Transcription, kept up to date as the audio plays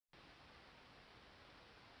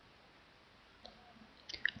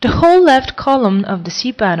The whole left column of the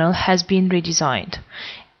cPanel has been redesigned.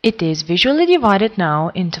 It is visually divided now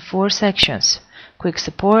into 4 sections: Quick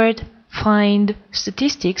Support, Find,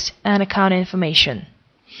 Statistics, and Account Information.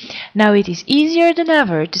 Now it is easier than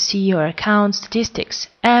ever to see your account statistics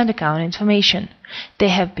and account information. They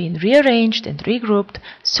have been rearranged and regrouped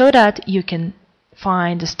so that you can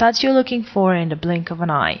find the stats you're looking for in the blink of an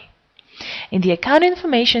eye. In the account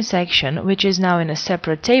information section, which is now in a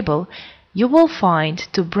separate table, you will find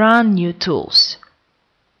 2 brand new tools: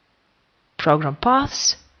 Program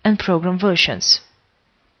Paths and Program Versions.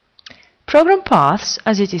 Program Paths,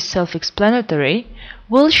 as it is self-explanatory,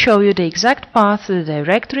 will show you the exact path to the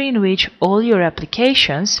directory in which all your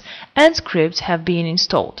applications and scripts have been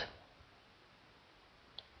installed.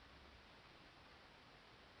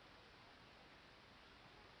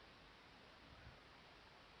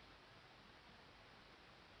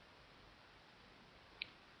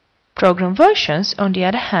 Program Versions, on the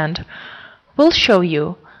other hand, will show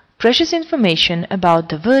you precious information about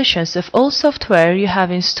the versions of all software you have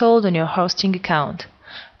installed on your hosting account.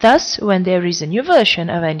 Thus, when there is a new version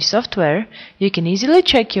of any software, you can easily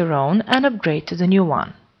check your own and upgrade to the new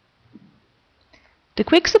one. The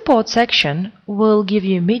Quick Support section will give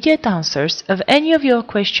you immediate answers of any of your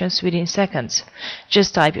questions within seconds.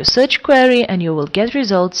 Just type your search query and you will get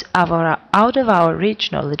results out of our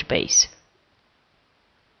rich knowledge base.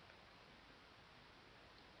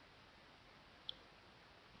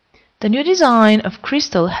 The new design of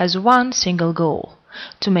Crystal has one single goal: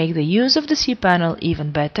 to make the use of the cPanel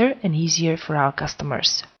even better and easier for our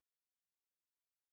customers.